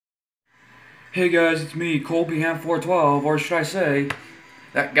Hey guys, it's me, ColbyHam412, or should I say,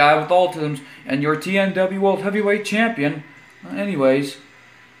 that guy with autism, and your TNW World Heavyweight Champion. Anyways,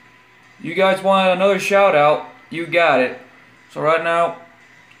 you guys wanted another shout out, you got it. So right now,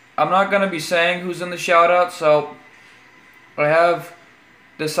 I'm not going to be saying who's in the shout out, so I have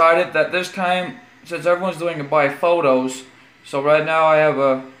decided that this time, since everyone's doing it by photos, so right now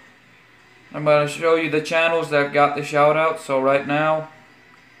I'm going to show you the channels that got the shout out. So right now,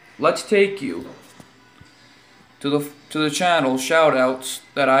 let's take you to the channel shoutouts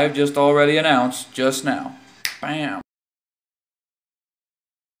that I've just already announced just now. Bam.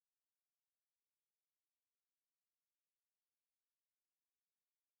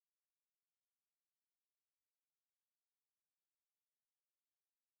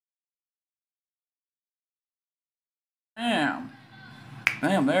 Bam.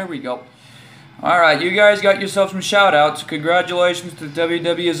 Bam, there we go. Alright, you guys got yourself some shoutouts. Congratulations to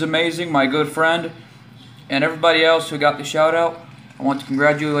WWE is Amazing, my good friend, and everybody else who got the shoutout. I want to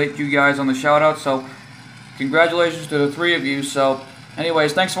congratulate you guys on the shoutout, so congratulations to the three of you. So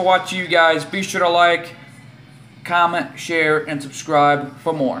anyways, thanks for watching, you guys. Be sure to like, comment, share, and subscribe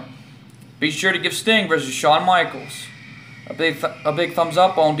for more. Be sure to give Sting versus Shawn Michaels a big thumbs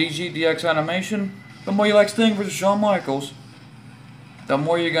up on DGDX Animation. The more you like Sting versus Shawn Michaels, the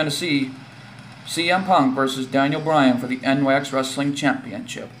more you're going to see CM Punk versus Daniel Bryan for the NYX Wrestling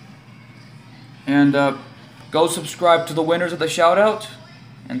Championship. And go subscribe to the winners of the shoutout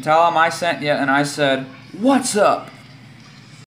and tell them I sent you and I said, "What's up?"